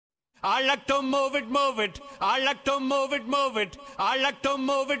I like to move it, move it. I like to move it, move it. I like to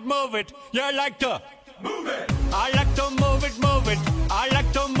move it, move it. You like to move it. I like to move it, move it. I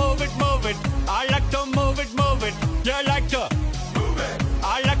like to move it, move it. I like to move it, move it. You like to move it.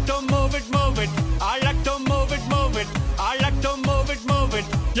 I like to move it, move it. I like to move it, move it. I like to move it, move it.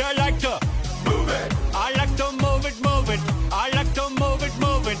 You like to move it. I like to move it, move it. I like to move it,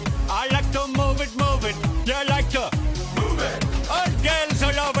 move it. I like to move it, move it. You like to move it. All girls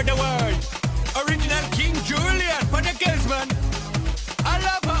all over the world. Original King Julian for the girls, man. I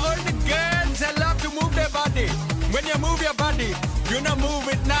love how all the girls they love to move their body. When you move your body, you know move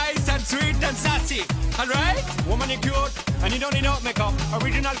it nice and sweet and sassy. Alright? Woman, you cute and you don't need no makeup.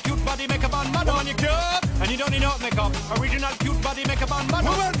 Original cute body makeup on mother. Woman, you cute and you don't need no makeup. Original cute body makeup on mother.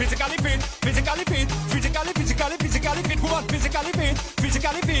 Woman, physically fit, physically fit, physically fit. Woman, physically fit,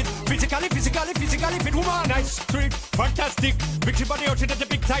 physically fit, physically fit. Woman, nice, sweet, fantastic. Big body ocean at the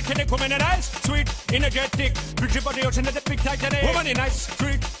big Titanic. Woman, nice, sweet, energetic. Big body ocean at the big Titanic. Woman, nice,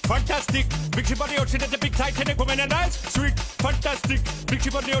 sweet, fantastic. Big body ocean at the big Titanic. Woman, nice, sweet, fantastic.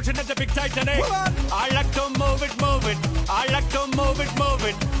 Big body ocean at the big Titanic. Woman, I like to move it, move it. I like to move it, move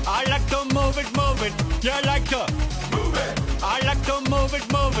it. I like to move it, move it. You like to move it. I like to move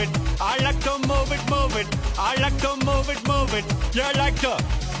it, move it. I like to move it, move it. I like to move it, move it. You like to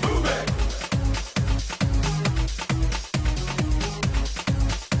move it.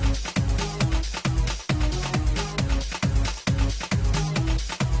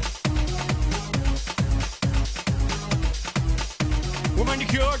 Woman, you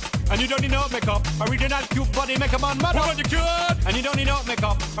cute, and you don't need no makeup. Original cute body makeup on mother. Woman, you cute, and you don't need no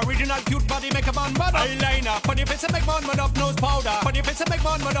makeup. Original cute body makeup on mother. Eyeliner, put your face and make one mud up. Nose powder, put your face and make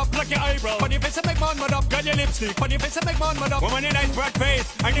one mud up. Pluck your eyebrow, put your face and make one mud up. Girl, your lipstick, put your face and make one mud up. Woman, you nice broad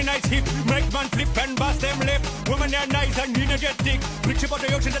face and you nice hip. Make man flip and bust them lip. Woman, you're nice and energetic. Rich about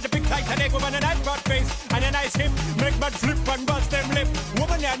the ocean at the big Titanic. Woman, a nice broad face and a nice hip. Make man flip and bust them lip.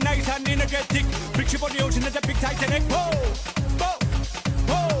 Woman, you're nice and energetic. Rich about the ocean at the big Titanic. Whoa, whoa.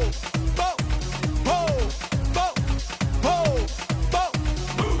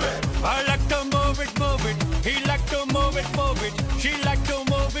 I like to move it, move it. He like to move it, move it. She like to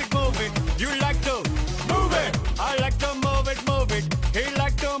move it, move it. You like to move it. I like to move it, move it. He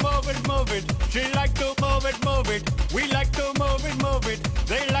like to move it, move it. She like to move it, move it. We like to move it, move it.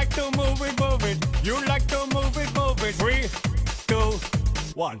 They like to move it, move it. You like to move it, move it. 3, 2,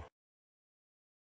 1.